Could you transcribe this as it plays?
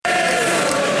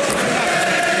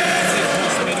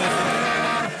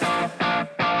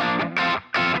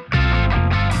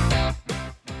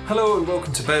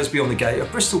welcome to Bears Beyond the Gate, a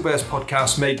Bristol Bears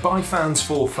podcast made by fans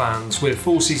for fans. We're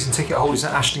 4 season ticket holders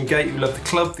at Ashton Gate who love the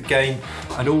club, the game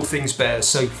and all things Bears.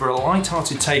 So for a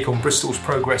light-hearted take on Bristol's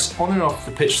progress on and off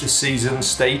the pitch this season,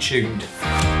 stay tuned.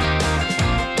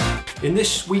 In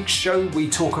this week's show, we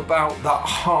talk about that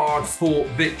hard-fought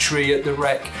victory at the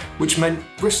Rec, which meant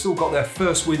Bristol got their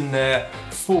first win there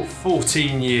for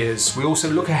 14 years. We also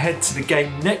look ahead to the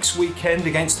game next weekend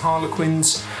against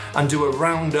Harlequins and do a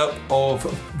roundup of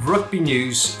rugby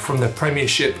news from the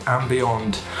Premiership and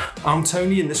beyond. I'm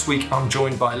Tony, and this week I'm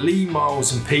joined by Lee,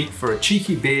 Miles and Pete for a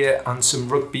cheeky beer and some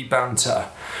rugby banter.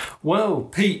 Well,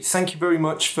 Pete, thank you very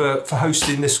much for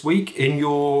hosting this week in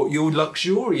your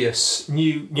luxurious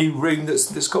new room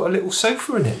that's got a little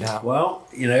sofa in it now. Well,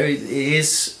 you know, it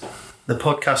is, the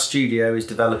podcast studio is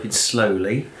developing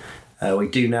slowly. We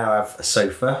do now have a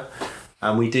sofa,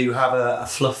 and we do have a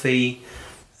fluffy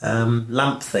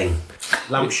lampshade.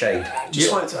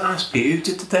 Just wanted to ask you, who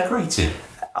did the decorating?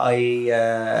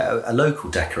 A local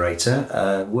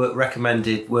decorator,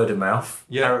 recommended word of mouth.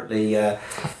 Yeah. Apparently,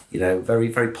 very,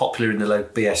 very popular in the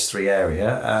local BS3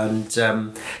 area. And,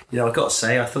 I've got to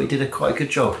say, I thought he did quite a good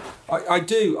job. I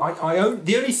do.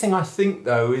 The only thing I think,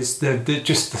 though, is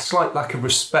just the slight lack of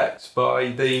respect by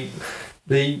the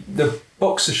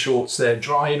boxer shorts there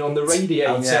drying on the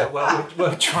radiator while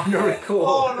we're trying to record.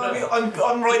 Oh, no,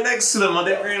 I'm right next to them. I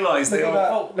didn't realise look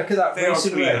at that. They are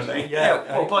clean, aren't they? Yeah.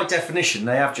 Well, by definition,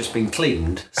 they have just been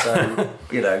cleaned. So,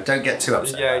 don't get too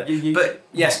upset. Yeah, but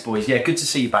yes, boys, good to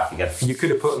see you back again. You could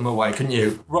have put them away, couldn't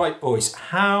you? Right, boys,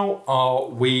 how are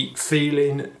we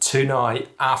feeling tonight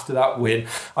after that win?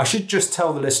 I should just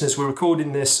tell the listeners we're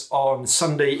recording this on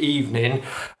Sunday evening.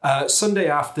 Sunday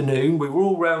afternoon, we were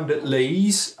all round at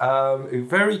Lee's, who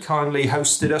very kindly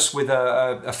hosted us with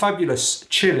a fabulous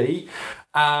chilli,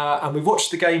 and we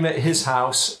watched the game at his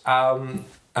house, and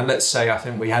let's say I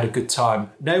think we had a good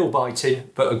time.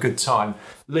 Nail-biting, but a good time.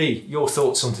 Lee, your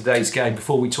thoughts on today's game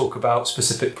before we talk about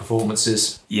specific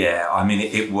performances? Yeah, I mean,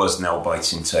 it was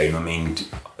nail-biting, Tone. I mean,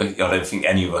 I don't think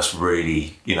any of us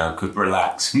really, could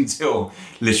relax until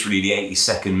literally the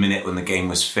 82nd minute when the game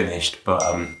was finished, but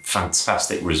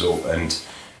fantastic result and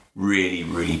really,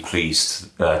 really pleased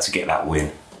to get that win.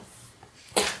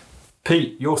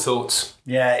 Pete, your thoughts?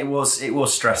 Yeah, it was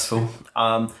stressful.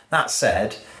 That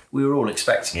said, we were all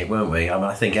expecting it, weren't we? I mean,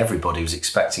 I think everybody was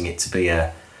expecting it to be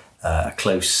a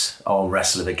close arm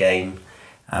wrestle of a game.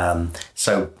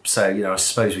 So I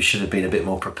suppose we should have been a bit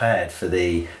more prepared for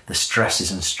the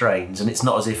stresses and strains. And it's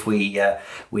not as if we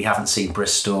haven't seen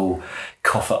Bristol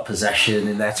cough up possession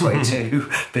in their 22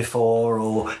 before,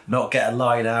 or not get a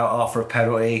line out after a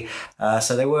penalty.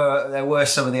 So there were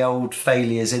some of the old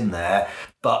failures in there.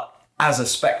 But as a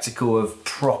spectacle of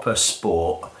proper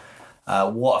sport,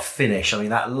 what a finish! I mean,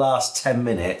 that last 10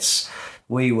 minutes.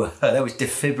 There was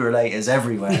defibrillators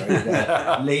everywhere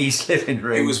in Lee's living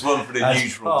room. It was one for the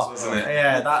neutrals, wasn't it?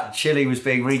 Yeah, that chili was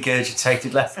being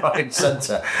regurgitated left, right and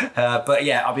centre. But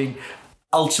yeah, I mean,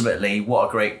 ultimately,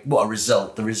 what a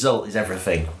result. The result is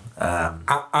everything.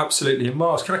 Absolutely. And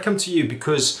Miles, can I come to you?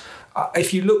 Because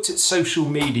if you looked at social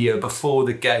media before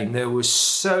the game, there was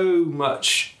so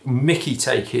much mickey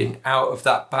taking out of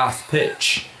that Bath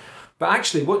pitch. But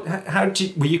actually, were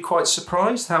you quite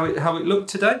surprised how it looked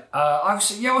today? I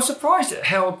was surprised it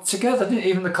held together.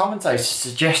 Even the commentators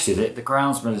suggested it. The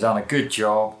groundsman has done a good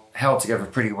job, held together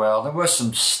pretty well. There were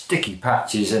some sticky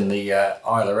patches in the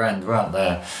either end, weren't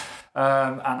there?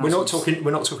 And we're not talking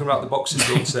about the boxing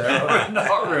shorts there.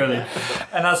 Not really.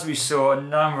 And as we saw, a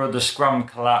number of the scrum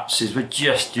collapses were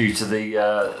just due to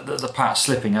the patch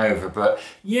slipping over. But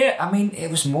yeah, I mean, it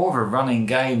was more of a running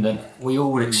game than we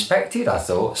all expected, I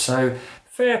thought. So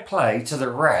fair play to the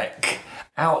Rec.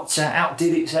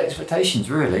 Outdid its expectations,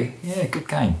 really. Yeah, good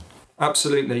game.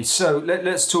 Absolutely. So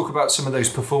let's talk about some of those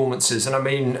performances. And I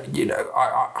mean,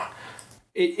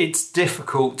 it's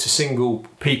difficult to single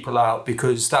people out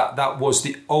because that was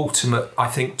the ultimate, I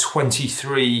think,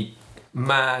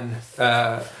 23-man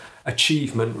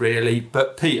achievement, really.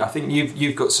 But Pete, I think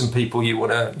you've got some people you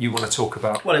want to talk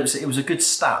about. Well, it was a good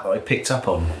stat that I picked up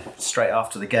on straight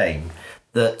after the game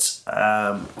that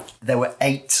there were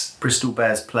 8 Bristol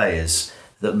Bears players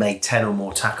that made 10 or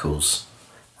more tackles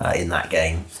in that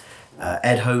game.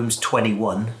 Ed Holmes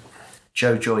 21,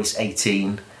 Joe Joyce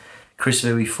 18. Chris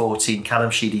Louis 14, Callum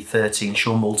Sheedy 13,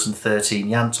 Sean Moulton 13,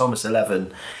 Jan Thomas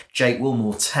 11, Jake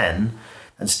Wilmore 10,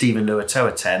 and Stephen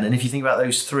Luatoa 10. And if you think about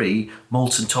those 3,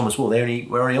 Moulton, Thomas, they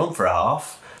were only on for a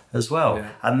half as well.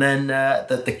 Yeah. And then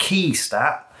the key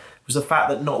stat was the fact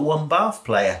that not one Bath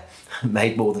player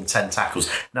made more than 10 tackles.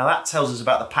 Now that tells us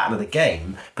about the pattern of the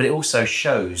game, but it also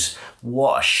shows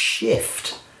what a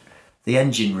shift the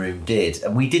engine room did,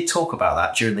 and we did talk about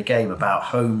that during the game about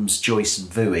Holmes, Joyce, and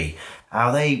Vui,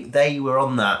 how they were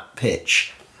on that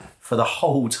pitch for the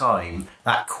whole time.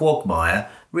 That quagmire,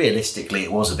 realistically,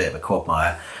 it was a bit of a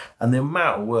quagmire, and the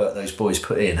amount of work those boys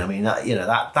put in. I mean,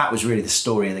 that was really the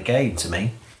story of the game to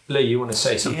me. Lee, you want to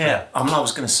say something? Yeah, I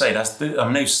was going to say those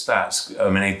stats. I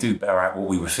mean, they do bear out what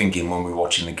we were thinking when we were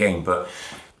watching the game. But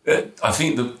I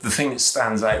think the thing that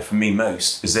stands out for me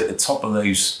most is at the top of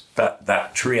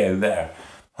that trio there,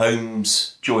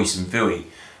 Holmes, Joyce, and Vui.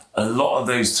 A lot of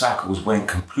those tackles went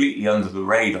completely under the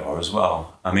radar as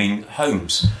well. I mean,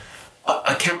 Holmes,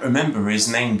 I can't remember his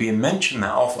name being mentioned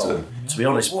that often. To be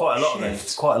honest, quite a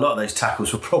lot of those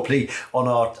tackles were probably on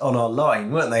our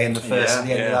line, weren't they, in the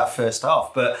end of that first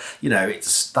half? But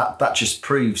it's that just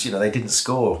proves they didn't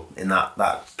score in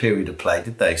that period of play,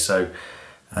 did they? So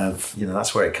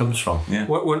that's where it comes from. Yeah.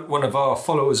 One of our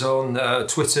followers on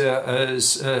Twitter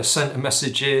has sent a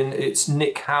message in. It's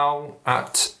Nick Howell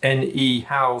at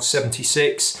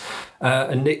NEHowell76.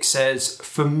 And Nick says,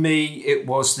 for me, it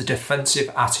was the defensive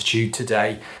attitude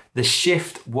today. The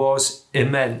shift was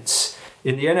immense.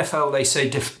 In the NFL, they say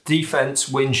defense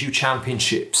wins you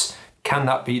championships. Can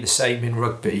that be the same in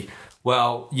rugby?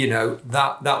 Well,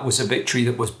 that was a victory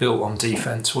that was built on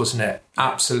defence, wasn't it?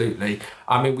 Absolutely.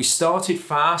 I mean, we started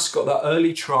fast, got that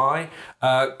early try.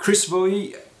 Chris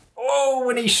Vui,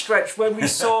 when he stretched, when we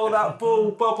saw that ball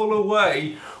bubble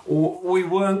away, we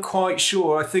weren't quite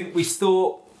sure. I think we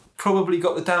thought probably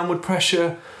got the downward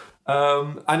pressure.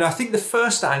 And I think the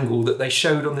first angle that they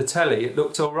showed on the telly, it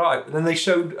looked all right. And then they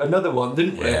showed another one,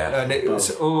 didn't it? Yeah. And it was,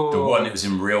 The one that was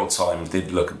in real time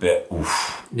did look a bit,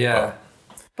 oof. Yeah.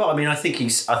 But I mean, I think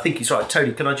he's right.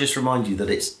 Tony, can I just remind you that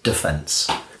it's defence,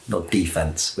 not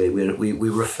defence. We're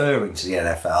referring to the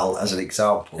NFL as an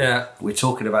example. Yeah. We're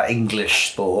talking about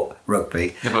English sport,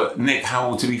 rugby. Yeah, but Nick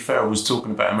Howell, to be fair, was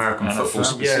talking about American football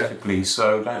specifically. Yeah.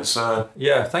 So that's...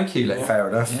 yeah, thank you, Lee. Fair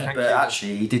enough. Yeah. But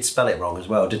actually, he did spell it wrong as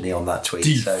well, didn't he, on that tweet?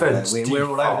 Defence. So, we're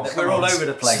all over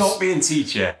the place. Stop being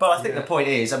teacher. But I think the point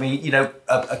is, I mean,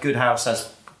 a good house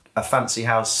a fancy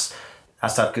house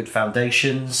has to have good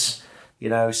foundations.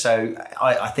 So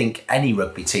I think any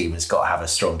rugby team has got to have a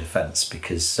strong defence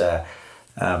because...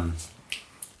 and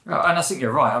I think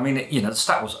you're right. I mean, the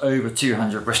stat was over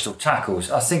 200 Bristol tackles.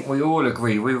 I think we all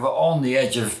agree we were on the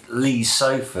edge of Lee's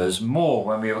sofas more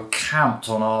when we were camped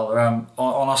on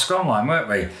our scrum line, weren't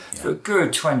we? Yeah. For a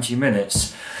good 20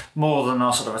 minutes, more than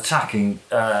our sort of attacking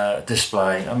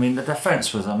display. I mean, the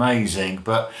defence was amazing,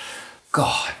 but...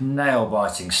 God,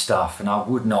 nail-biting stuff, and I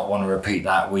would not want to repeat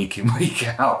that week in, week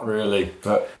out, really.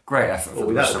 But great effort for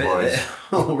the Bristol boys.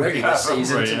 Already this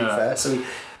season, to be fair. So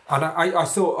and I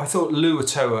thought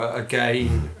Luatoa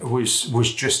again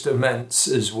was just immense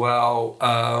as well.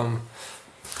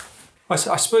 I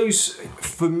suppose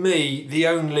for me the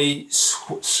only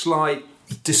slight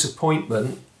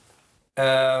disappointment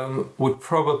would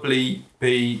probably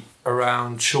be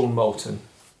around Sean Moulton.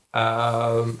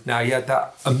 Now he had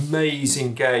that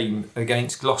amazing game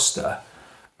against Gloucester,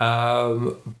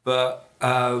 but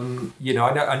I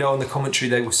know on the commentary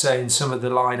they were saying some of the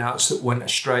line-outs that went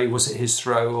astray. Was it his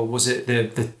throw or was it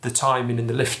the timing and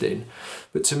the lifting?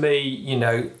 But to me,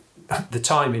 the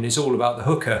timing is all about the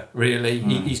hooker. Really,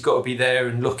 he's got to be there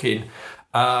and looking.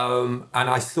 And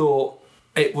I thought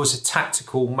it was a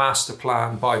tactical master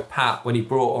plan by Pat when he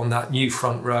brought on that new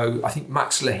front row. I think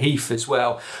Max Laheath as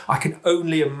well. I can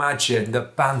only imagine the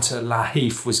banter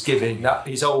Laheath was giving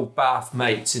his old Bath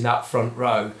mates in that front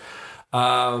row.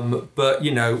 But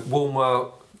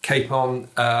Woolmer, Capon,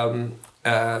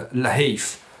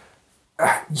 Laheath,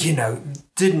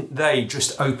 didn't they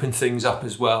just open things up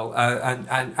as well?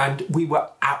 And we were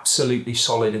absolutely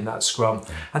solid in that scrum.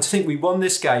 And to think we won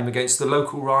this game against the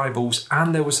local rivals,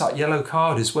 and there was that yellow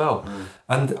card as well.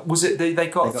 And was it they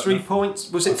got 3 points?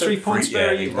 Was it 3 points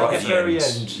at the very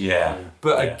end? Yeah.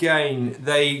 But again,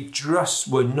 they just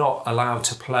were not allowed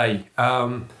to play.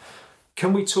 Can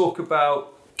we talk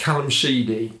about Callum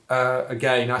Sheedy?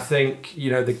 Again, I think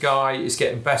the guy is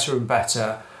getting better and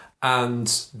better. And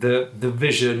the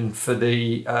vision for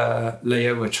the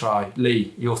Leoa try.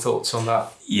 Lee, your thoughts on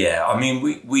that? Yeah, I mean,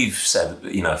 we've said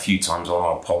a few times on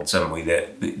our pods, haven't we,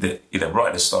 that right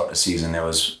at the start of the season there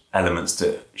was elements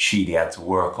that Sheedy had to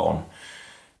work on.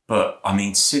 But I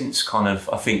mean, since I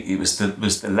think it was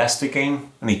the Leicester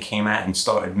game when he came out and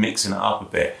started mixing it up a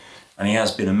bit, and he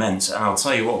has been immense. And I'll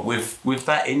tell you what, with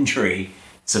that injury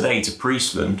today to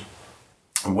Priestland,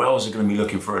 Wales are going to be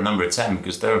looking for a number 10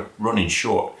 because they're running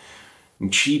short.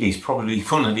 And Sheedy's probably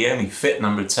one of the only fit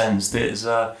number 10s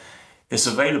that is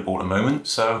available at the moment.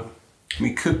 So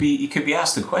he could be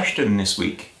asked a question this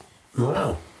week.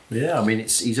 Wow. Yeah, I mean,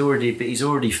 he's already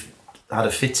had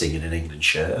a fitting in an England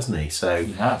shirt, hasn't he? So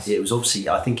He has. it was obviously,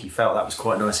 I think he felt that was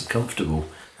quite nice and comfortable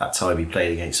that time he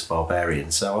played against the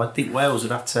Barbarians. So I think Wales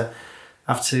would have to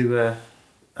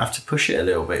push it a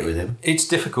little bit with him. It's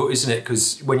difficult, isn't it?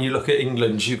 Because when you look at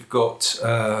England, you've got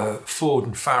Ford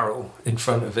and Farrell in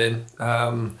front of him.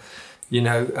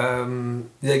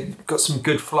 They've got some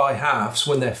good fly halves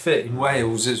when they're fit in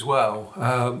Wales as well.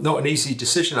 Not an easy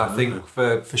decision, I think,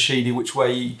 for Sheedy, which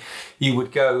way he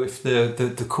would go if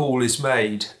the call is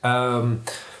made.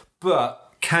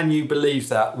 But can you believe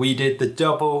that? We did the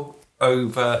double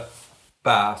over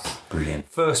Bath.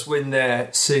 Brilliant. First win there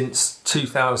since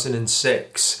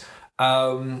 2006.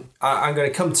 I'm going to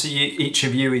come to each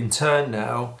of you in turn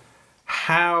now.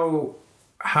 How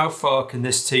far can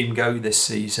this team go this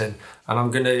season? And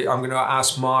I'm going to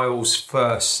ask Miles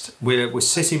first. We're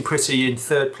sitting pretty in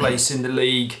third place in the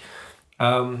league.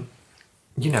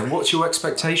 What's your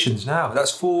expectations now?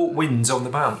 That's 4 wins on the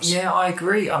bounce. Yeah, I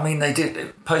agree. I mean, they did a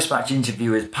post-match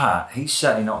interview with Pat. He's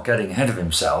certainly not getting ahead of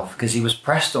himself because he was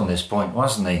pressed on this point,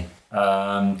 wasn't he?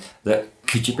 That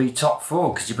could you be top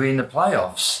 4? Could you be in the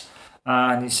playoffs?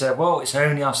 And he said, well, it's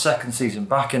only our second season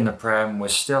back in the Prem. We're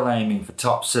still aiming for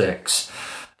top 6.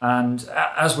 And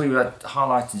as we were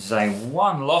highlighting today,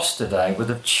 1 loss today would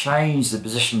have changed the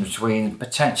position between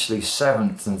potentially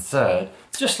 7th and 3rd,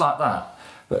 just like that.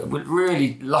 But we're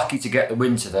really lucky to get the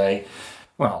win today.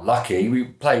 Well, not lucky, we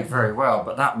played very well,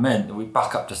 but that meant that we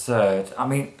back up to 3rd. I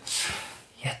mean,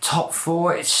 yeah, top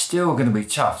 4, it's still going to be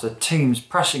tough. The team's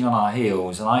pressing on our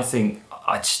heels, and I think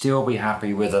I'd still be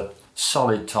happy with a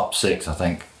solid top 6, I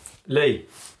think. Lee,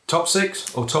 top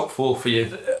 6 or top 4 for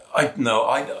you? I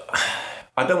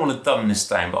don't want to dumb this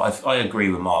down, but I agree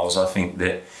with Miles. I think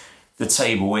that the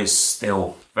table is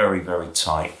still very, very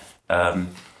tight,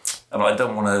 and I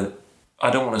don't want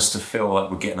us to feel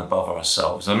like we're getting above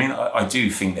ourselves. I mean, I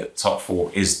do think that top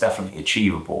 4 is definitely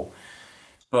achievable,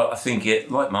 but I think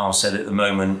like Miles said at the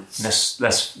moment,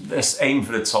 let's aim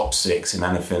for the top 6, and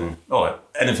anything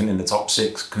in the top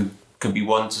 6 could be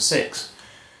 1 to 6.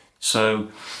 So,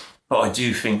 but I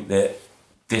do think that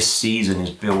this season is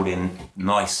building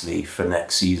nicely for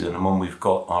next season, and when we've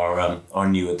got our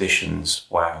new additions,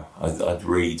 wow, I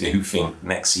really do think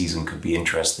next season could be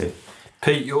interesting.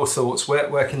 Pete, your thoughts?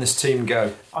 Where can this team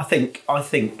go? I think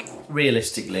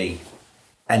realistically,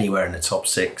 anywhere in the top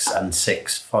 6 and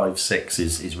 5, 6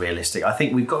 is realistic. I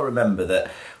think we've got to remember that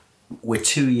we're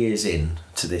 2 years in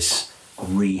to this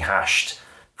rehashed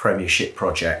Premiership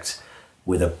project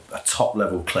with a top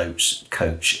level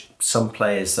coach. Some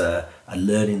players are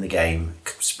learning the game,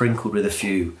 sprinkled with a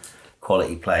few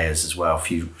quality players as well, a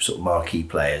few sort of marquee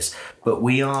players. But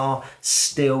we are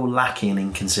still lacking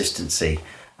in consistency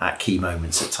at key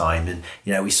moments at time. And,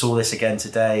 we saw this again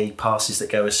today, passes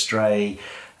that go astray,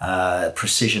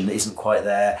 precision that isn't quite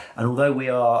there. And although we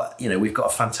are, we've got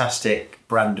a fantastic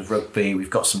brand of rugby, we've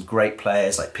got some great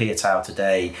players like Piatau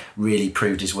today, really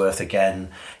proved his worth again,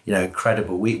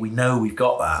 incredible. We know we've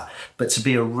got that, but to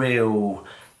be real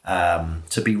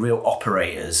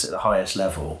operators at the highest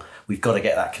level, we've got to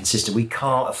get that consistent. We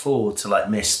can't afford to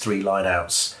miss 3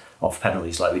 line-outs off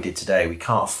penalties like we did today. We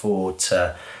can't afford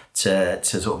to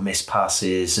sort of miss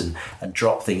passes and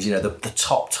drop things. The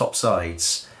top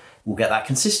sides will get that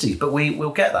consistency, but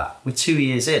we'll get that. We're 2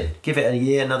 years in. Give it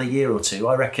another year or 2.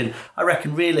 I reckon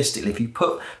realistically, if you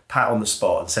put Pat on the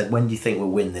spot and said, when do you think we'll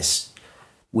win this,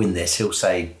 he'll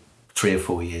say 3 or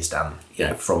 4 years down,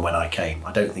 from when I came.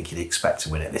 I don't think he'd expect to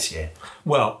win it this year.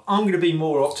 Well, I'm going to be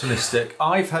more optimistic.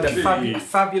 I've had a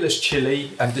fabulous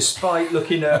chili, and despite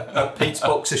looking at Pete's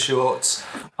boxer shorts,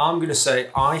 I'm going to say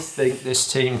I think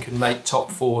this team can make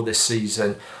top 4 this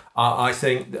season. I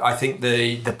think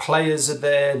the players are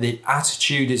there, the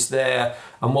attitude is there,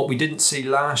 and what we didn't see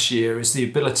last year is the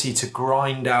ability to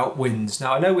grind out wins.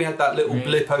 Now, I know we had that little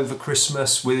blip over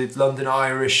Christmas with London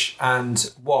Irish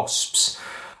and Wasps,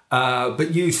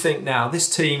 but you think now this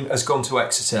team has gone to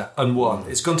Exeter and won.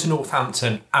 It's gone to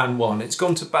Northampton and won. It's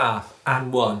gone to Bath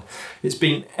and won. It's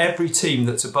been every team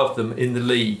that's above them in the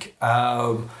league.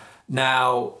 I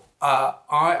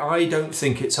don't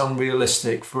think it's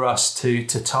unrealistic for us to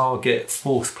target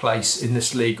 4th place in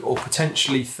this league or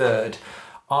potentially 3rd.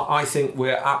 I think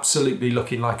we're absolutely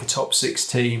looking like a top 6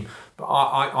 team, but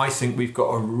I think we've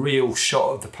got a real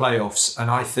shot at the playoffs. And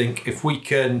I think if we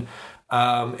can,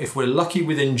 if we're lucky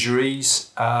with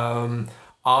injuries,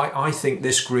 I think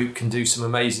this group can do some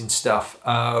amazing stuff.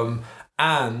 And,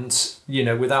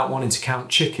 without wanting to count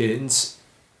chickens,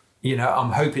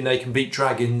 I'm hoping they can beat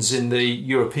Dragons in the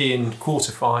European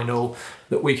quarter-final,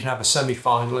 that we can have a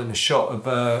semi-final and a shot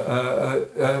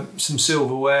of some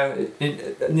silverware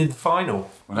in the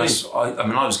final. Well,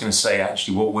 I was going to say,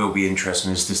 actually, what will be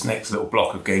interesting is this next little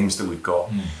block of games that we've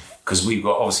got. Because we've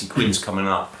got, obviously, Queen's coming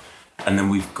up, and then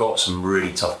we've got some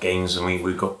really tough games, and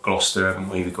we've got Gloucester, haven't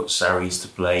we? We've got Sarries to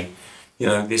play.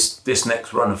 This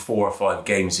next run of 4 or 5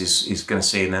 games is going to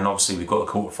see, and then obviously we've got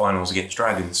the quarterfinals against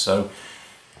Dragons. So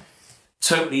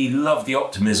totally love the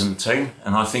optimism, Tone,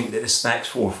 and I think that this next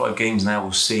 4 or 5 games now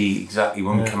we'll see exactly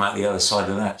when we come out the other side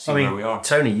of that, where we are.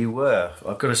 Tony,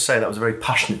 I've got to say, that was a very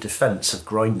passionate defence of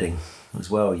grinding as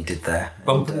well you did there.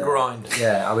 Bump and grind.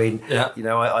 Yeah, I mean,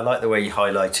 I like the way you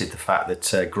highlighted the fact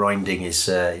that grinding is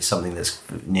something that's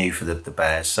new for the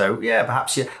Bears. So, yeah,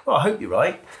 perhaps, well, I hope you're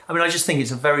right. I mean, I just think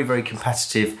it's a very, very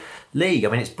competitive league. I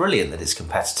mean, it's brilliant that it's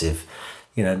competitive,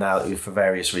 now for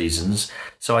various reasons.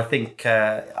 So I think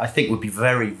we'd be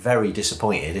very, very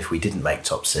disappointed if we didn't make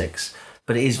top 6.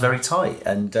 But it is very tight,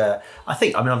 and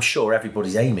I'm sure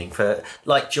everybody's aiming for,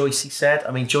 like Joycey said.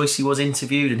 I mean, Joycey was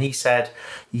interviewed, and he said,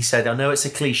 I know it's a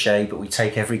cliche, but we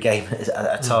take every game at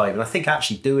a time. And I think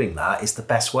actually doing that is the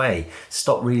best way.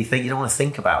 Stop really thinking. You don't want to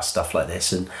think about stuff like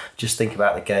this, and just think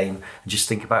about the game, and just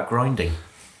think about grinding.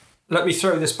 Let me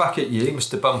throw this back at you,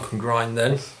 Mr. Bump and Grind.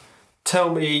 Then,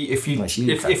 tell me if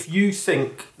you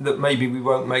think that maybe we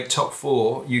won't make top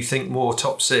 4, you think more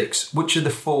top 6. Which are the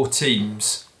 4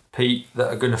 teams, Pete, that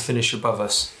are going to finish above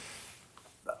us?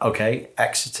 Okay,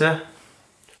 Exeter,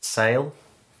 Sale.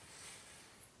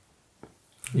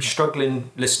 You're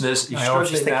struggling, listeners. You're I'm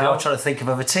struggling now. I'm trying to think of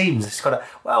other teams. It's got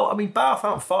Bath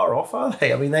aren't far off, are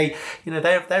they? I mean, they're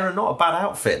not a bad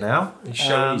outfit now. He's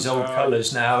showing his old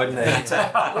colours now, isn't he?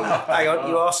 Hang on,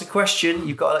 you ask a question,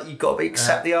 you've got to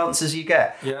accept the answers you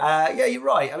get. Yeah, you're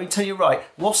right. I mean, you're right.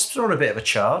 Wasps are on a bit of a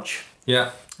charge.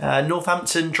 Yeah.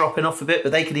 Northampton dropping off a bit,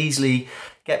 but they could easily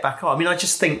get back on. I mean, I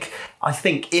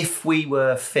think if we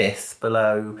were 5th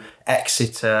below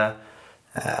Exeter,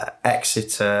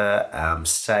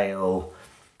 Sale,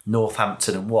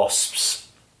 Northampton and Wasps,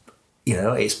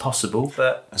 it's possible.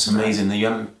 But that's amazing that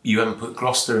you haven't put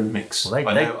Gloucester in the mix. Well,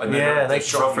 they've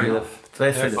dropped through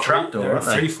the trapdoor, aren't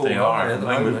they? They are at the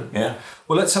moment. Yeah.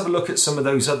 Well, let's have a look at some of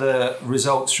those other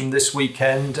results from this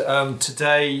weekend.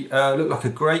 Today looked like a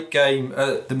great game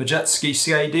at the Majetski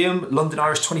Stadium. London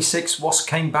Irish 26, Wasps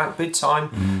came back big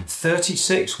time.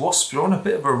 36, Wasps are on a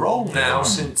bit of a roll now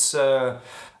since there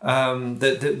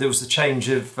was the change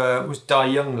of was Di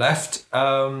Young left.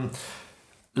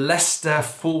 Leicester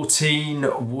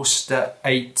 14, Worcester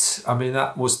 8. I mean,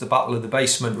 that was the battle of the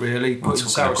basement, really. Putting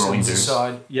Saracens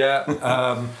aside. Yeah.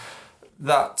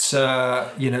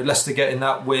 Leicester getting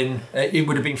that win. It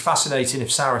would have been fascinating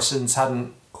if Saracens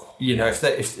hadn't, if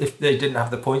they didn't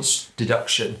have the points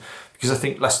deduction. Because I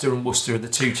think Leicester and Worcester are the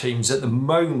 2 teams at the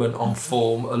moment on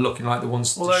form are looking like the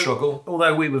ones to struggle.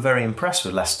 Although we were very impressed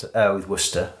with with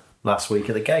Worcester last week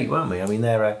at the gate, weren't we? I mean,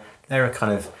 they're a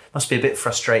kind of, must be a bit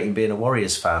frustrating being a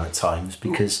Warriors fan at times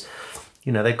because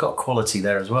they've got quality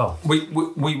there as well.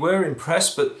 We were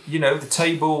impressed, but the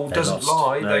table doesn't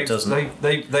lie. No, it doesn't.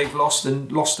 They've lost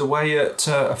away at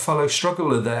a fellow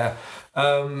struggler there.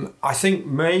 I think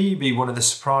maybe one of the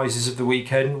surprises of the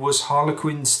weekend was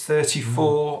Harlequins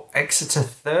 34, Exeter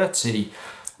 30.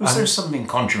 Was there something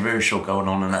controversial going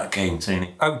on in that game,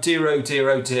 Tony? Oh dear, oh dear,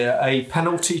 oh dear! A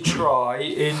penalty try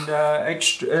in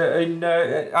after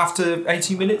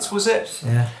 80 minutes, was it?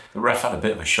 Yeah. The ref had a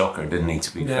bit of a shocker, didn't he?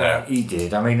 To be fair, he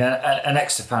did. I mean, and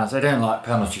Exeter fans, they don't like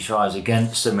penalty tries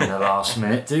against them in the last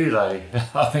minute, do they?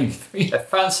 I mean,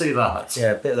 fancy that.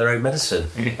 Yeah, a bit of their own medicine.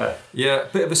 Yeah, a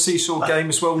bit of a seesaw game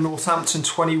as well. Northampton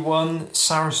 21,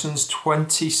 Saracens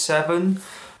 27.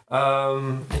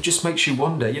 It just makes you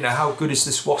wonder, how good is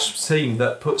this Wasps team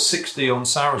that put 60 on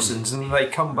Saracens and they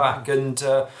come back and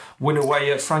win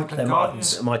away at Franklin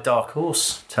Gardens? My dark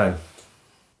horse, Tone.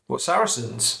 What,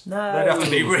 Saracens? No. They'd have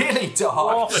to be really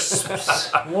dark.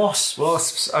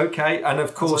 Wasps. Okay. And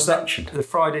of course, the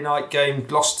Friday night game,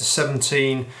 Gloucester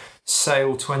 17,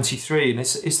 Sale 23. And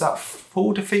is that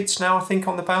 4 defeats now, I think,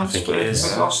 on the bounce for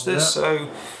Gloucester? Yeah. So,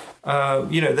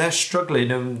 they're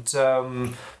struggling.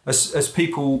 And as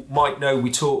people might know,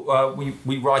 we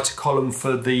write a column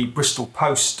for the Bristol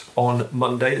Post on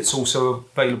Monday. It's also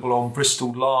available on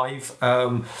Bristol Live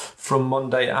from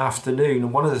Monday afternoon.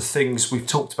 And one of the things we've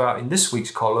talked about in this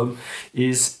week's column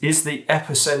is the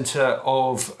epicentre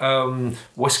of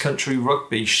West Country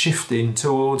rugby shifting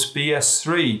towards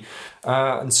BS3.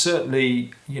 And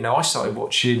certainly, I started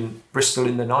watching Bristol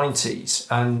in the 90s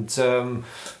and,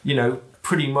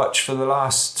 pretty much for the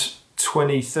last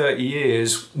 20, 30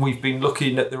 years, we've been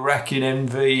looking at the Rec in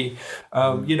envy.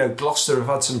 Gloucester have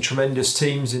had some tremendous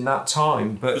teams in that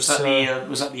time. But was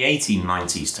that the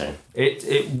 1890s, Tone?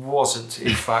 It wasn't,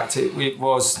 in fact. It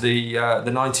was the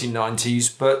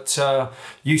 1990s. But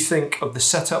you think of the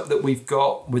setup that we've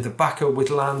got with the backer, with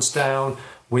Lansdowne,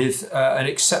 with an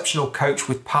exceptional coach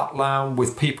with Pat Lamb,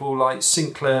 with people like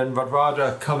Sinclair and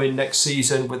Radradra coming next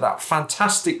season, with that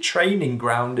fantastic training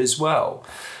ground as well.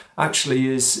 Actually,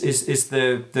 is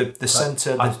the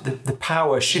centre, the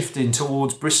power shifting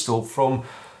towards Bristol from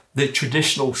the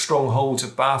traditional strongholds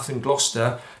of Bath and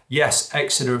Gloucester. Yes,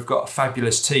 Exeter have got a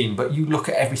fabulous team, but you look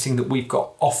at everything that we've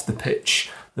got off the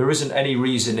pitch. There isn't any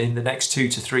reason in the next 2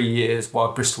 to 3 years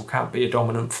why Bristol can't be a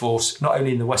dominant force, not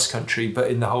only in the West Country, but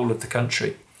in the whole of the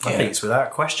country. I think it's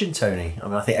without question, Tony. I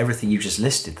mean, I think everything you've just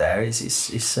listed there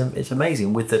is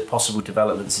amazing. With the possible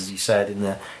developments, as you said,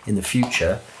 in the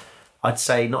future, I'd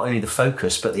say not only the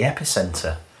focus but the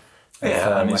epicentre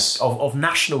of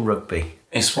national rugby.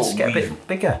 It's Let's get a bit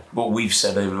bigger. What we've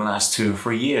said over the last 2 or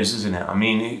 3 years, isn't it? I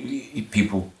mean,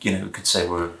 people, could say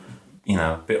we're,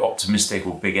 a bit optimistic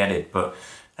or big-headed, but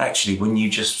actually, when you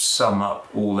just sum up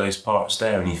all those parts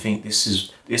there, and you think this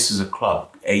is a club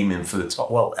aiming for the top.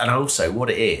 Well, and also what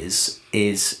it is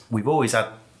we've always had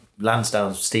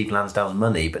Steve Lansdowne's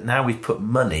money, but now we've put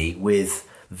money with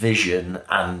vision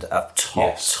and a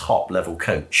top level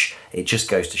coach. It just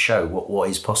goes to show what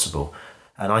is possible.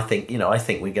 And I think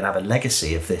we're going to have a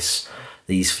legacy of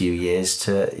these few years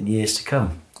in years to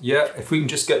come. Yeah, if we can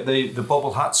just get the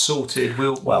bobble hats sorted,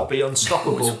 we'll be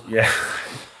unstoppable. Yeah.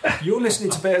 You're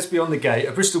listening to Bears Beyond the Gate,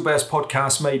 a Bristol Bears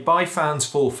podcast made by fans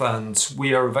for fans.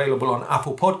 We are available on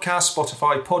Apple Podcasts,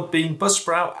 Spotify, Podbean,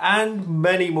 Buzzsprout, and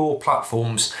many more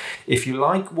platforms. If you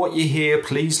like what you hear,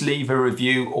 please leave a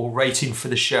review or rating for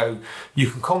the show.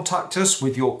 You can contact us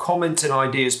with your comments and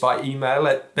ideas by email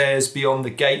at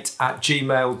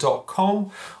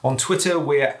bearsbeyondthegate@gmail.com. On Twitter,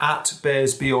 we're at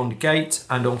Bears Beyond Gate,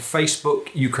 and on Facebook,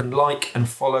 you can like and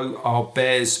follow our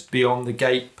Bears Beyond the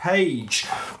Gate page.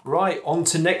 Right, on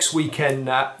to next weekend.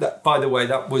 By the way,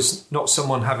 that was not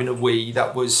someone having a wee.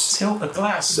 That was tilt the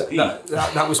glass.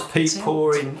 That was Pete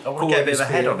pouring. I want to get a bit of a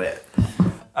head on it.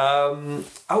 And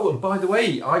by the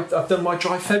way, I've done my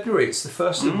dry February. It's the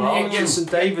first of March. It's St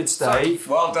David's Day.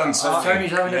 Well done, sir.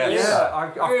 Tony's having a beer. Yeah,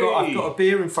 I've got a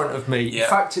beer in front of me. Yeah. In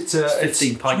fact, it's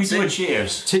 15 pints. Should we do a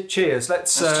cheers? Cheers.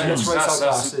 Let's raise our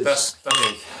glasses. That's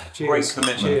Cheers. Great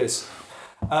commitment. Cheers.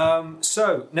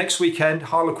 So next weekend,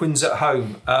 Harlequins at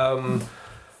home.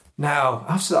 Now,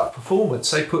 after that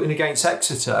performance they put in against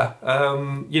Exeter,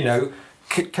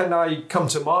 can I come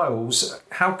to Miles?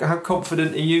 How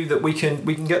confident are you that we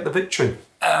can get the victory?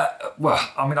 Well,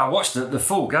 I mean, I watched the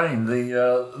full game,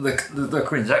 the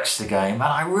Queen's Exeter game, and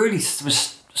I really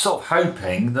was sort of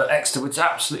hoping that Exeter would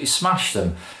absolutely smash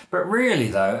them. But really,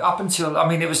 though, up until,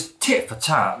 it was tit for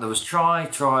tat. There was try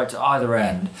to either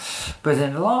end. But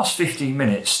in the last 15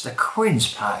 minutes, the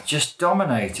Queen's pack just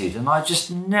dominated, and I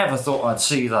just never thought I'd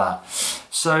see that.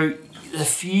 So, a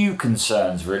few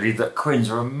concerns, really, that Quins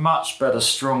are a much better,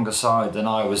 stronger side than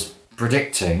I was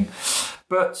predicting.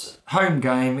 But home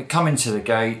game, coming to the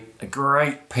gate, a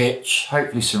great pitch,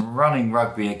 hopefully some running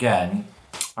rugby again.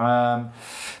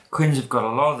 Quins have got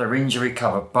a lot of their injury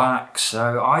cover back,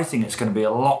 so I think it's going to be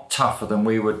a lot tougher than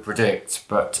we would predict.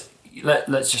 But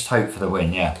let's just hope for the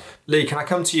win, yeah. Lee, can I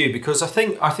come to you? Because I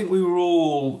think we were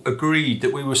all agreed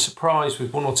that we were surprised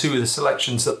with one or two of the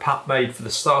selections that Pat made for the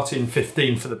starting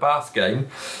 15 for the Bath game.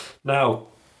 Now,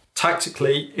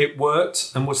 tactically, it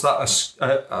worked, and was that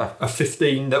a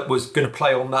 15 that was going to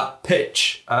play on that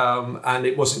pitch, and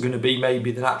it wasn't going to be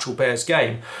maybe the natural Bears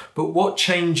game. But what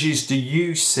changes do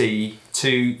you see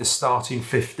to the starting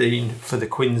 15 for the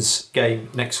Quins game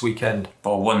next weekend?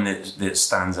 Well, one that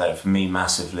stands out for me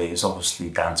massively is obviously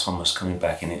Dan Thomas coming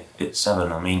back in at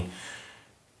 7. I mean,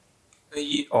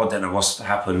 I don't know what's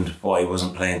happened, why he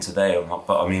wasn't playing today or not,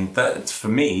 but I mean, for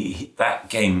me, that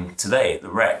game today at the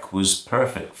Rec was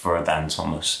perfect for a Dan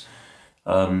Thomas.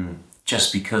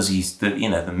 Just because he's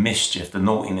the mischief, the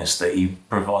naughtiness that he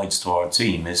provides to our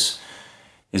team is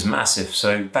massive.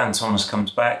 So Dan Thomas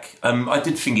comes back. I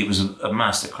did think it was a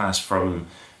masterclass from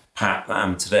Pat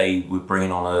Lamb today. We're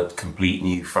bringing on a complete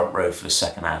new front row for the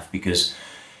second half because,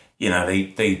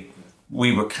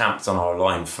 we were camped on our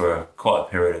line for quite a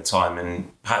period of time,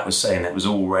 and Pat was saying it was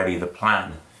already the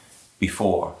plan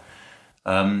before.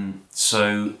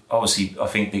 So obviously, I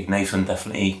think Big Nathan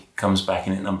definitely comes back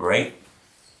in at number 8.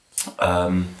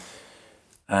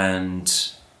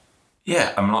 And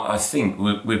yeah, I think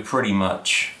we're pretty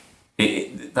much.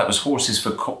 That was horses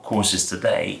for courses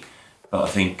today, but I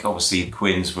think obviously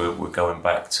Quins were going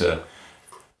back to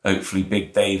hopefully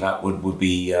Big Dave Atwood will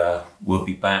be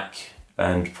back,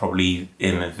 and probably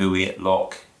him and Vui at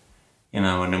lock, and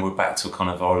then we're back to kind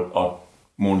of our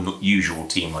more usual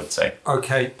team, I'd say.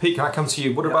 Okay, Pete, can I come to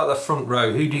you? What about the front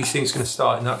row? Who do you think is going to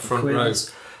start in that front row?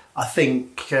 I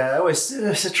think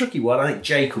it's a tricky one. I think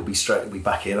Jake will be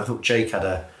back in. I thought Jake had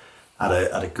a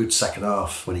good second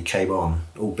half when he came on,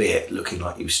 albeit looking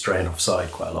like he was straying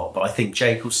offside quite a lot. But I think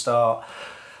Jake will start.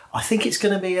 I think it's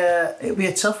going to be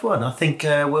a tough one. I think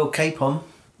Will Capon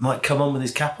might come on with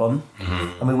his cap on.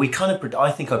 Mm-hmm. I mean,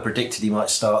 I think I predicted he might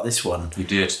start this one. You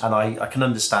did, and I can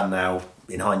understand now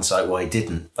in hindsight why he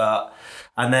didn't.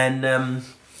 And then.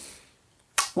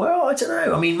 Well, I don't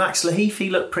know. I mean, Max Lahifi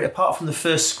looked pretty, apart from the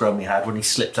first scrum he had when he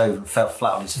slipped over and fell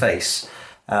flat on his face.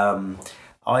 I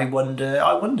wonder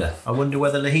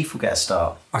whether Lahifi will get a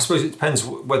start. I suppose it depends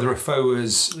whether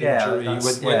Afoa's injury,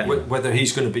 whether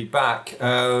he's going to be back.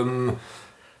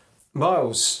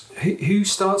 Miles, who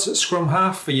starts at scrum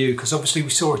half for you? Because obviously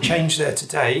we saw a change there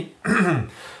today.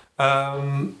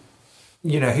 Who do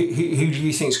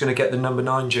you think is going to get the number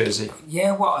 9 jersey?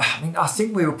 Yeah, well, I mean, I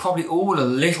think we were probably all a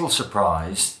little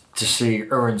surprised to see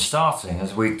Uren starting,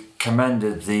 as we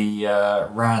commended the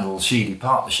Randall-Sheedy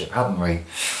partnership, hadn't we?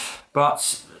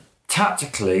 But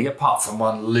tactically, apart from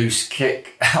one loose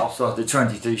kick outside the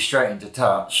 22 straight into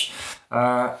touch,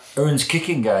 Uren's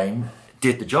kicking game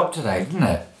did the job today, didn't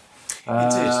it?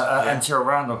 It did. Until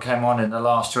Randall came on in the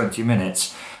last 20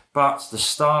 minutes. But the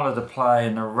style of the play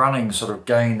and the running sort of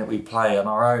game that we play on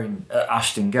our own at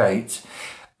Ashton Gate,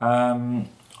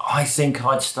 I think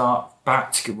I'd start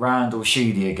back to Randall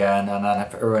Sheedy again and then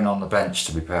have Uren on the bench,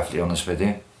 to be perfectly honest with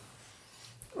you.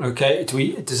 Okay,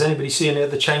 does anybody see any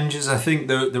other changes? I think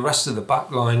the rest of the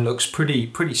back line looks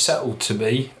pretty settled to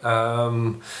me.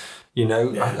 I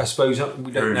suppose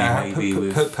we don't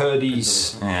know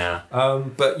Purdy's. Yeah.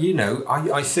 But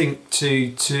I think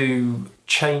to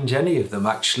change any of them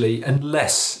actually,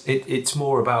 unless it's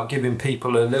more about giving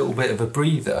people a little bit of a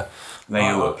breather.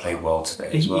 Mayowa played well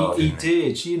today as well. He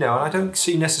did, and I don't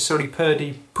see necessarily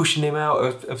Purdy pushing him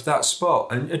out of that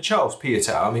spot. And Charles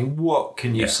Piutau, I mean, what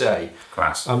can you say?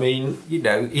 Class. I mean, the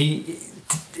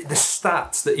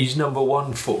stats that he's number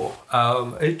 1 for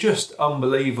are just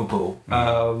unbelievable.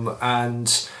 I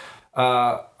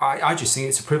just think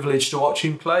it's a privilege to watch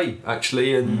him play,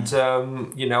 actually. And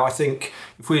I think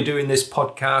if we're doing this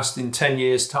podcast in 10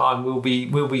 years' time, we'll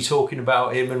be talking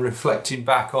about him and reflecting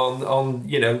back on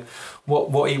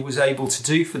what he was able to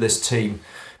do for this team.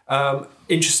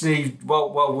 Interestingly,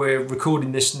 while we're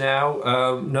recording this now,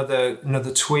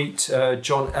 another tweet,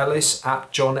 John Ellis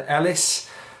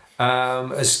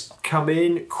has come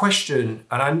in. Question,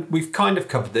 and we've kind of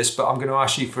covered this, but I'm going to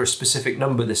ask you for a specific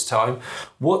number this time.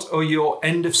 What are your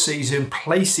end of season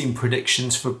placing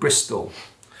predictions for Bristol?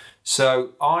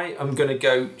 So I am going to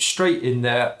go straight in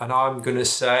there, and I'm going to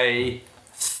say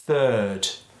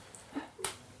 3rd.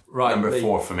 Right, number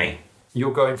 4 for me.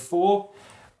 You're going 4.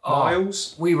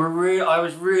 Miles? I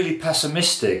was really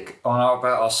pessimistic about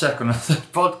our second and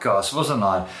third podcast, wasn't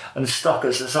I? And stuck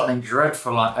us at something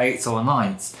dreadful like 8th or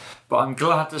 9th. But I'm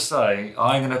glad to say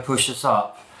I'm going to push us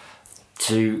up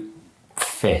to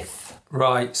 5th.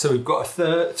 Right, so we've got a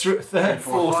third,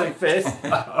 4th and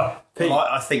 5th. Well,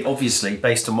 I think obviously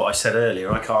based on what I said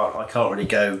earlier, I can't really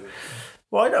go.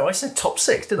 Well, I know I said top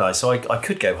 6, didn't I? So I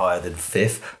could go higher than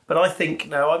 5th, but I think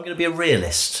no, I'm going to be a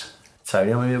realist.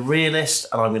 Tony, I'm going to be a realist,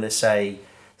 and I'm going to say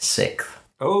 6th.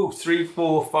 Oh, 3,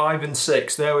 4, 5 and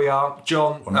 6. There we are.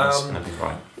 John, well, that's going to be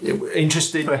right.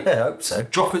 Interesting. I hope so.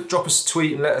 Drop us a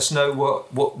tweet and let us know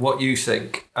what you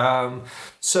think.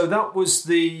 So that was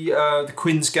the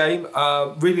Quins game.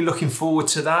 Really looking forward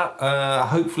to that.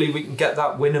 Hopefully we can get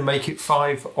that win and make it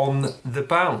 5 on the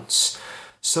bounce.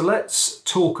 So let's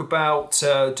talk about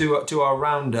do our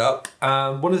roundup.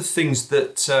 One of the things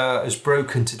that has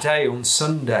broken today on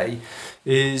Sunday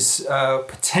is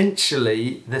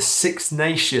potentially the Six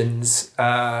Nations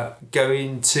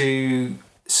going to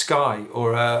Sky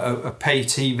or a pay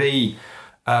TV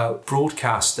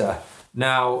broadcaster.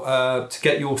 Now, to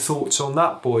get your thoughts on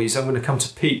that, boys, I'm going to come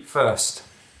to Pete first.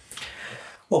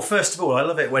 Well, first of all, I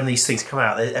love it when these things come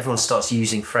out. Everyone starts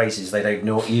using phrases they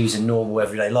don't use in normal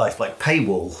everyday life, like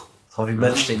paywall. I've been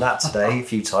mentioning that today a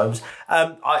few times.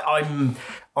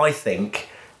 I think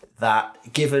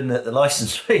that given that the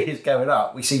licence fee is going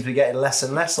up, we seem to be getting less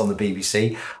and less on the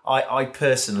BBC. I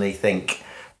personally think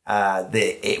that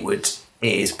it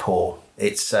is poor.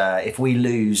 It's if we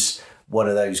lose one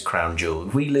of those crown jewels,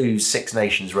 if we lose Six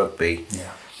Nations rugby,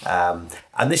 and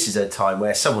this is a time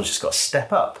where someone's just got to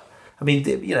step up. I mean,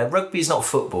 rugby is not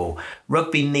football.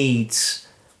 Rugby needs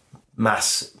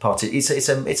mass party.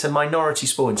 It's a minority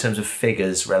sport in terms of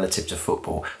figures relative to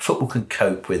football. Football can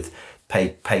cope with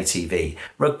pay TV.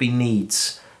 Rugby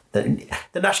needs the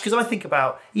national, because I think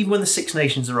about, even when the Six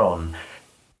Nations are on,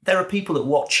 there are people that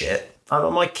watch it.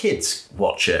 My kids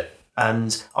watch it,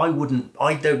 and I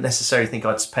don't necessarily think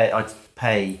I'd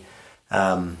pay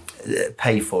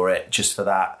for it just for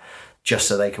that, just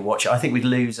so they could watch it. I think we'd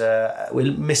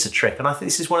miss a trick, and I think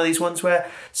this is one of these ones where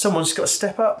someone's got to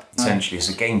step up. Essentially, it's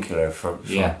a game killer for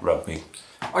rugby.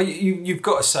 You've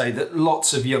got to say that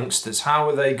lots of youngsters, how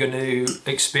are they going to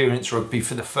experience rugby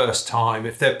for the first time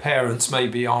if their parents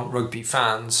maybe aren't rugby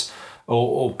fans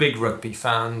or big rugby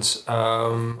fans?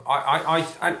 And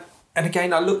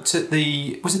again, I looked at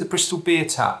was it the Bristol Beer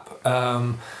Tap?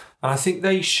 And I think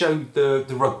they showed the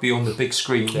rugby on the big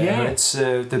screen there. Yeah. It's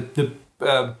the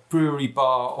brewery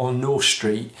bar on North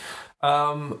Street.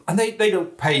 And they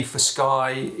don't pay for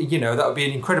Sky. You know, that would be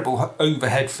an incredible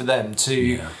overhead for them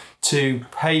to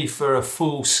pay for a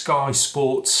full Sky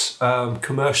Sports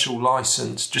commercial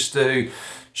license just to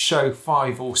show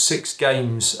 5 or 6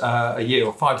 games a year,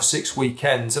 or 5 or 6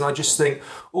 weekends. And I just think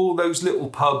all those little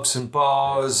pubs and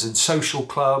bars and social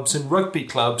clubs and rugby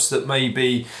clubs that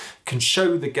maybe can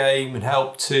show the game and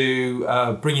help to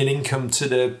bring an income to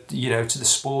the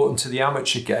sport and to the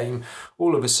amateur game,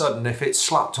 all of a sudden, if it's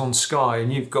slapped on Sky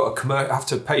and you've got have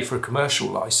to pay for a commercial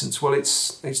license, well,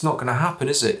 it's not going to happen,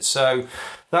 is it? So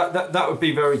that would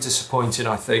be very disappointing,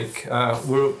 I think.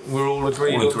 We're all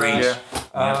agreed on that.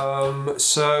 Yeah.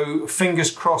 So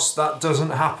fingers crossed that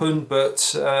doesn't happen,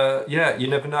 but you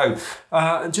never know.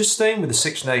 And just staying with the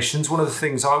Six Nations, one of the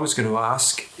things I was going to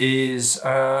ask is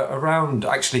around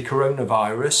actually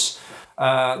coronavirus.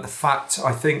 The fact,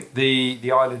 I think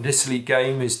the Ireland-Italy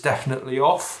game is definitely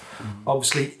off.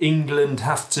 Obviously, England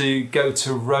have to go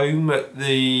to Rome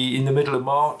in the middle of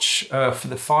March for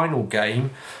the final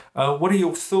game. What are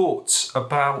your thoughts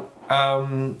about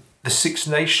the Six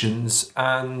Nations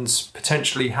and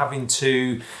potentially having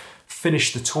to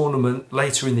finish the tournament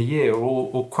later in the year,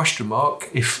 or question mark,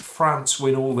 if France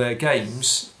win all their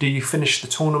games, do you finish the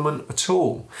tournament at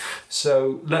all?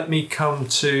 So let me come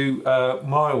to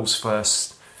Miles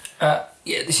first.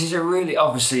 This is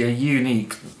obviously a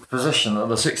unique position that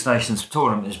the Six Nations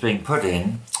tournament is being put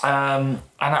in. And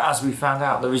as we found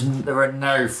out, there are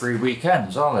no free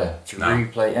weekends, are there, to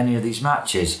replay any of these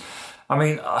matches. I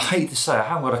mean, I hate to say, I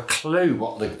haven't got a clue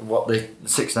what the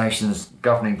Six Nations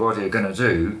governing body are going to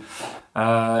do.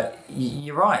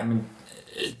 You're right. I mean,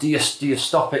 do you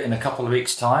stop it in a couple of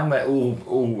weeks' time where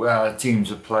all teams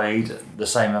have played the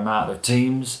same amount of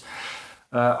teams?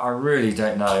 I really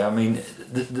don't know. I mean,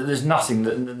 there's nothing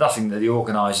that the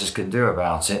organisers can do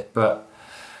about it. But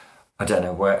I don't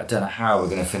know how we're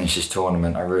going to finish this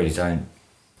tournament. I really don't.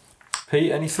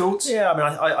 Pete, any thoughts? Yeah, I mean,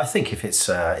 I think if it's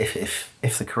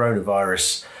if the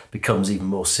coronavirus becomes even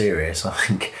more serious, I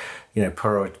think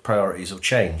priorities will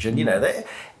change, and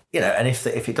and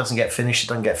if it doesn't get finished, it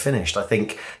doesn't get finished. I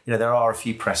think there are a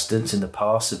few precedents in the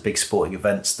past of big sporting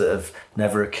events that have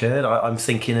never occurred. I'm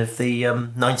thinking of the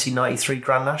 1993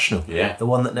 Grand National, the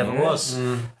one that never was,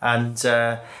 and.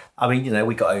 I mean,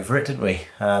 we got over it, didn't we?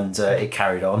 And it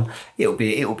carried on. It'll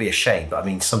be a shame, but I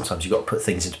mean, sometimes you've got to put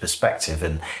things into perspective.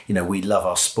 And we love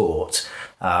our sport,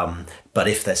 but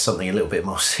if there's something a little bit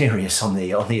more serious on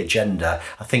the agenda,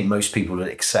 I think most people would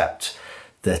accept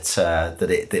that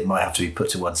it might have to be put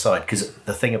to one side. Because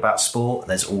the thing about sport,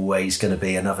 there's always going to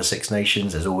be another Six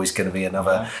Nations. There's always going to be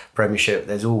another Premiership.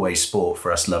 There's always sport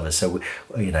for us lovers. So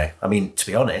I mean, to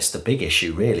be honest, the big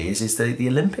issue really is the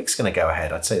Olympics going to go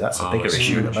ahead? I'd say that's a bigger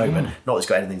issue at the moment. Not that it's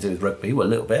got anything to do with rugby, well, a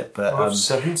little bit, but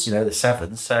sevens. The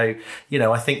sevens. So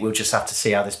I think we'll just have to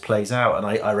see how this plays out, and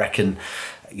I reckon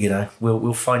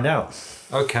we'll find out.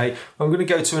 Okay, I'm going to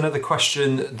go to another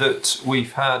question that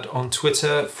we've had on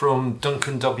Twitter from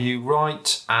Duncan W.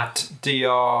 Wright at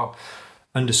 @DR_Duncan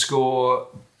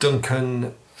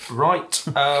Wright.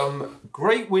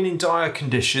 Great win in dire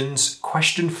conditions.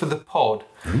 Question for the pod.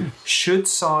 Should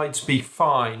sides be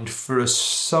fined for a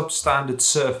substandard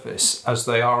surface as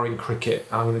they are in cricket?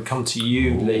 I'm going to come to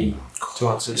you, Lee, to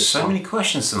answer this. So many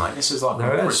questions tonight. This is like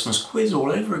a Christmas quiz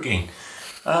all over again.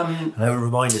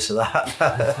 Remind us of that.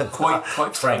 quite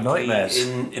frankly, nightmares.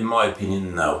 In my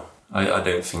opinion, no. I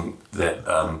don't think that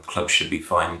clubs should be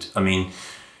fined. I mean,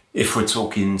 if we're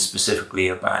talking specifically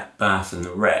about Bath and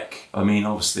the Rec, I mean,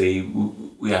 obviously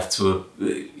we have to,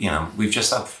 we've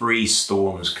just had 3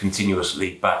 storms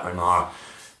continuously battering our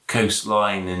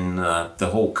coastline in the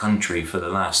whole country for the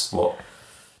last,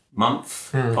 month,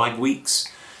 5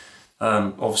 weeks.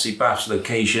 Obviously, Bath's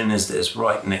location is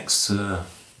right next to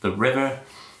the river.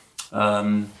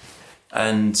 And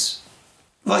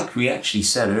like we actually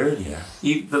said earlier,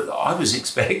 I was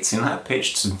expecting that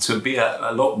pitch to be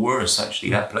a lot worse,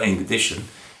 actually, that playing condition,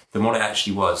 than what it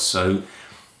actually was. So,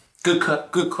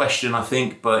 good question, I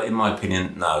think, but in my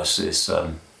opinion, no, it's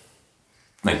no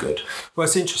good. Well,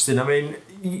 it's interesting. I mean,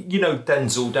 you know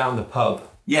Denzel down the pub.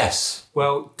 Yes.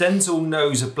 Well, Denzel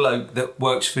knows a bloke that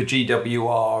works for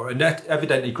GWR, and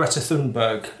evidently Greta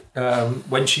Thunberg,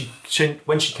 when she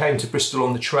came to Bristol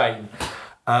on the train,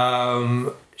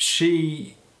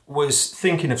 she was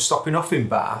thinking of stopping off in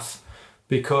Bath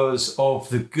because of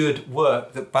the good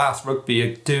work that Bath Rugby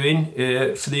are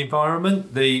doing for the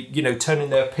environment. Turning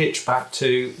their pitch back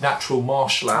to natural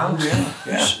marshland. Oh,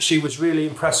 yeah. She was really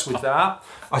impressed with that.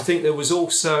 I think there was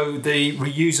also the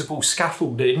reusable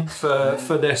scaffolding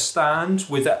for their stand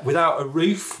without a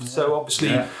roof, so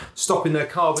obviously stopping their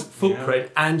carbon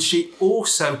footprint. Yeah. And she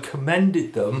also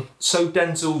commended them, so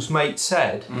Denzel's mate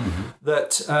said,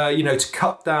 that to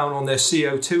cut down on their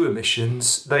CO2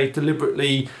 emissions, they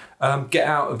deliberately get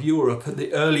out of Europe at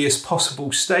the earliest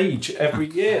possible stage every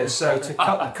year, so to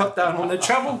cut down on their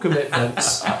travel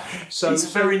commitments. So he's a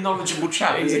very knowledgeable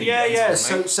chap, isn't he? Yeah.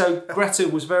 So Greta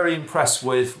was very impressed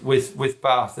with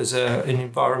Bath as an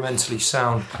environmentally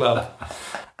sound club.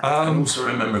 I also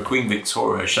remember Queen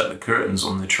Victoria shut the curtains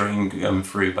on the train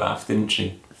through Bath, didn't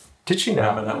she? Did she now?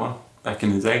 Remember that one back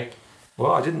in the day?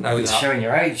 Well, I didn't know that. Showing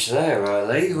your age there,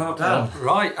 Lee. Well done.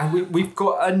 Right, and we've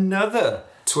got another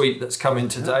tweet that's coming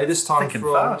today, this time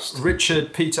from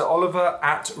Richard Peter Oliver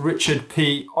at Richard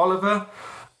P. Oliver.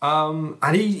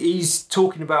 And he's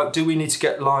talking about, do we need to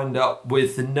get lined up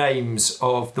with the names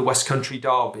of the West Country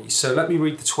Derby? So let me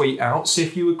read the tweet out, see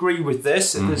if you agree with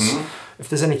this, if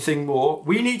there's anything more.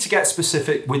 We need to get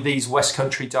specific with these West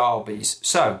Country derbies.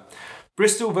 So,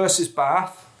 Bristol versus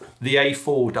Bath, the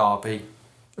A4 derby.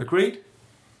 Agreed?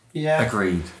 Yeah.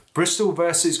 Agreed. Bristol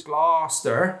versus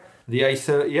Gloucester, the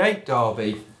A38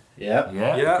 derby.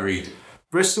 Yeah. Agreed.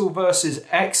 Bristol versus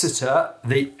Exeter,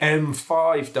 the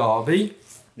M5 derby.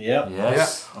 Yeah.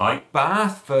 Yes. Yeah. Right.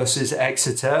 Bath versus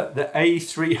Exeter, the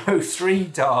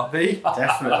A303 derby.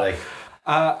 Definitely.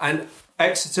 And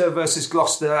Exeter versus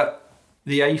Gloucester,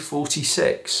 the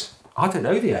A46. I don't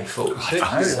know the A46.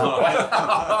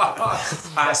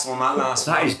 Pass on that last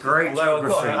one. That is great.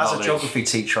 As a geography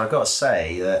teacher, I've got to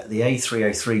say that the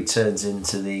A303 turns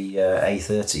into the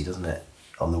A30, doesn't it,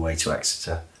 on the way to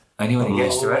Exeter? Only when it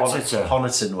gets to Exeter.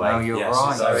 Honiton way. Oh, you're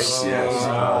Yes,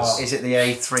 right. Is it the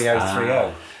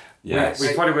A3030? Yes.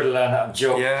 We probably would have learned that on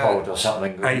Job Pod or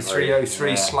something.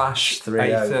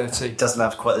 A303/A30. It doesn't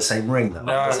have quite the same ring, though,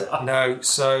 does it? No.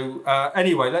 So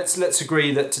anyway, let's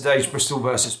agree that today's Bristol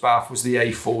versus Bath was the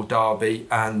A4 derby,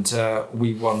 and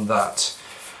we won that.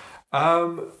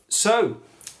 So,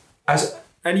 has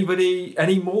anybody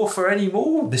any more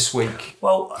this week?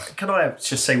 Well, can I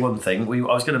just say one thing? I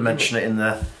was going to mention it in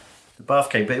the Bath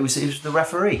game, but it was the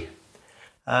referee.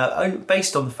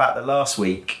 Based on the fact that last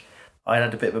week I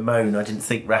had a bit of a moan. I didn't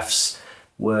think refs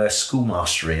were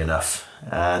schoolmastery enough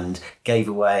and gave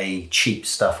away cheap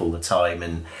stuff all the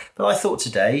time. But I thought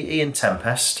today, Ian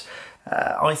Tempest,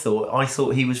 I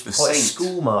thought he was quite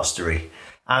schoolmastery.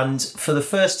 And for the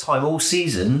first time all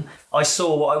season, I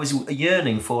saw what I was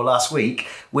yearning for last week,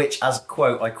 which, I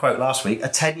quote last week, a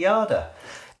 10-yarder.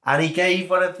 And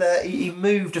he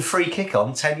moved a free kick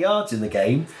on 10 yards in the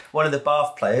game. One of the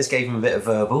Bath players gave him a bit of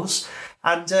verbals.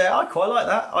 And I quite like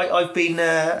that. I've been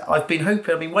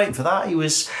hoping. I've been waiting for that. He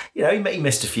was, he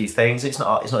missed a few things. It's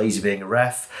not easy being a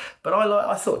ref, but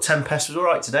I thought Tempest was all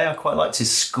right today. I quite liked his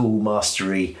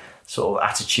schoolmastery sort of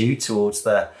attitude towards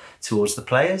the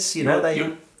players.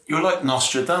 You're like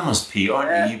Nostradamus, Pete,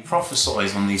 aren't you? You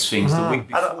prophesise on these things the week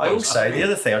before. And I also, the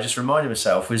other thing I just reminded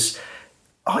myself was,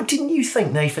 didn't you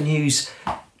think Nathan Hughes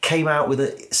came out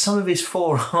with some of his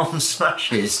forearm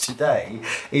smashes today,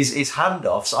 his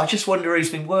handoffs? I just wonder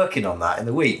who's been working on that in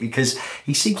the week, because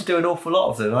he seemed to do an awful lot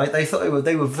of them. They thought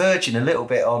they were verging a little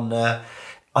bit on.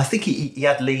 I think he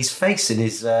had Lee's face in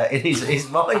his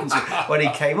mind when he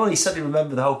came on. He suddenly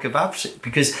remembered the whole kebab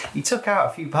because he took out a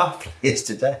few Bath players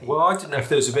today. Well, I didn't know if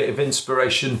there was a bit of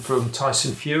inspiration from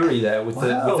Tyson Fury there with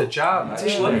the jab,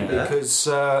 actually, because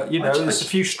there's a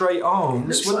few straight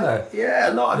arms, wasn't there?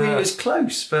 Yeah, it was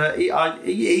close, but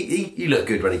he looked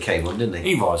good when he came on, didn't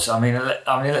he? He was. I mean,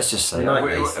 let's just say.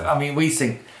 We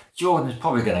think Jordan's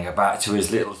probably going to go back to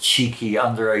his little cheeky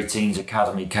under-18s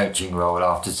academy coaching role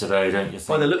after today, don't you think?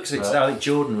 By the looks of it, I think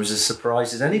Jordan was as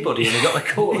surprised as anybody when he got the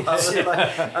call.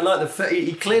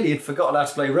 He clearly had forgotten how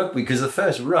to play rugby, because the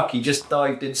first ruck he just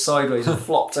dived in sideways and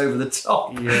flopped over the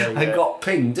top and got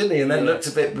pinged, didn't he? And then looked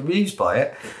a bit bemused by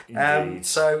it.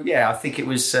 So yeah, I think it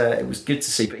was good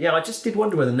to see. But yeah, I just did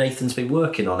wonder whether Nathan's been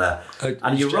working on her.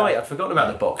 And you're right, I'd forgotten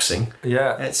about the boxing.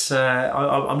 Yeah, it's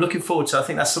I'm looking forward to. I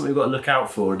think that's something we've got to look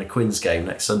out for in the Quins game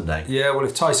next Sunday. Yeah, well,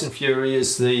 if Tyson Fury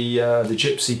is the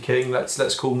Gypsy King,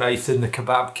 let's call Nathan the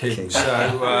Kebab King. So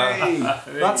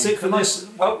that's it for this.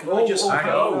 Well, can I just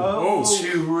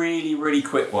two really, really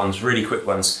quick ones.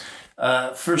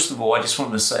 First of all, I just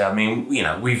wanted to say, I mean,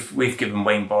 we've given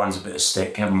Wayne Barnes a bit of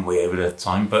stick, haven't we, over the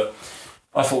time? But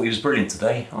I thought he was brilliant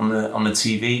today on the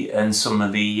TV, and some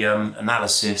of the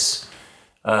analysis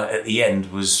at the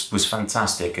end was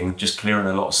fantastic and just clearing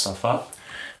a lot of stuff up.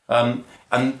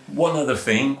 And one other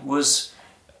thing was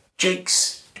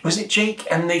was it Jake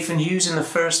and Nathan Hughes in the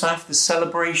first half, the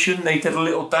celebration? They did a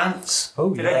little dance.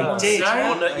 Oh, did yeah.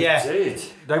 They did.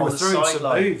 They were throwing some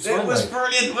moves. It was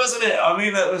brilliant, wasn't it? I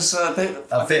mean, that was. I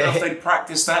don't know if they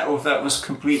practiced that or if that was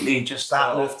completely just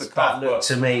off the cuff. That looked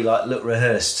to me looked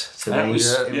rehearsed to me. It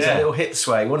was a little hip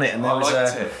sway, wasn't it? And there was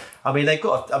it. I mean,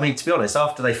 to be honest,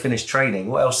 after they finish training,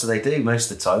 what else do they do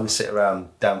most of the time? They sit around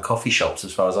down coffee shops,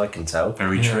 as far as I can tell.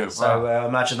 Very true. So I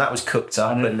imagine that was cooked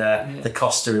up, and the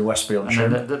Costa in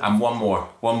Westbury-on-Trent. And one more.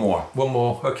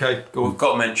 Okay, go on. We've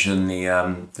got to mention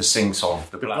the sing song,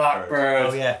 the Blackbird.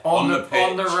 Oh yeah, on the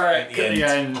pitch wreck at the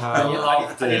end. I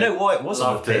loved it. You know why it was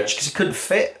on the pitch? Because it couldn't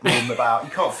fit more than you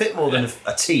can't fit more than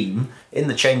a team in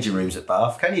the changing rooms at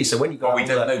Bath, can you? So when you go, we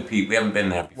don't know people. We haven't been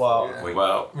there before.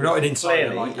 Well, we're not an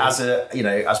insider.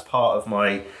 Clearly, as part of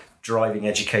my driving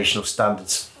educational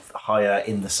standards higher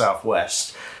in the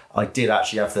southwest, I did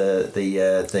actually have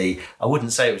the I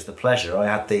wouldn't say it was the pleasure. I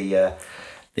had the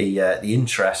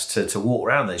interest to walk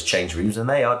around those change rooms, and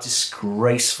they are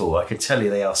disgraceful. I can tell you,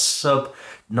 they are sub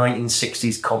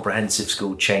 1960s comprehensive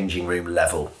school changing room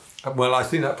level. Well, I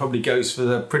think that probably goes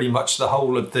for pretty much the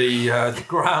whole of the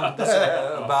ground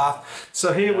at Bath.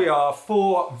 So here we are,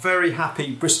 4 very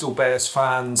happy Bristol Bears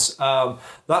fans.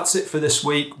 That's it for this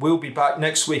week. We'll be back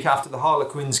next week after the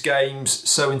Harlequins games.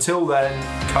 So until then,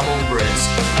 come on,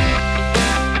 Briz.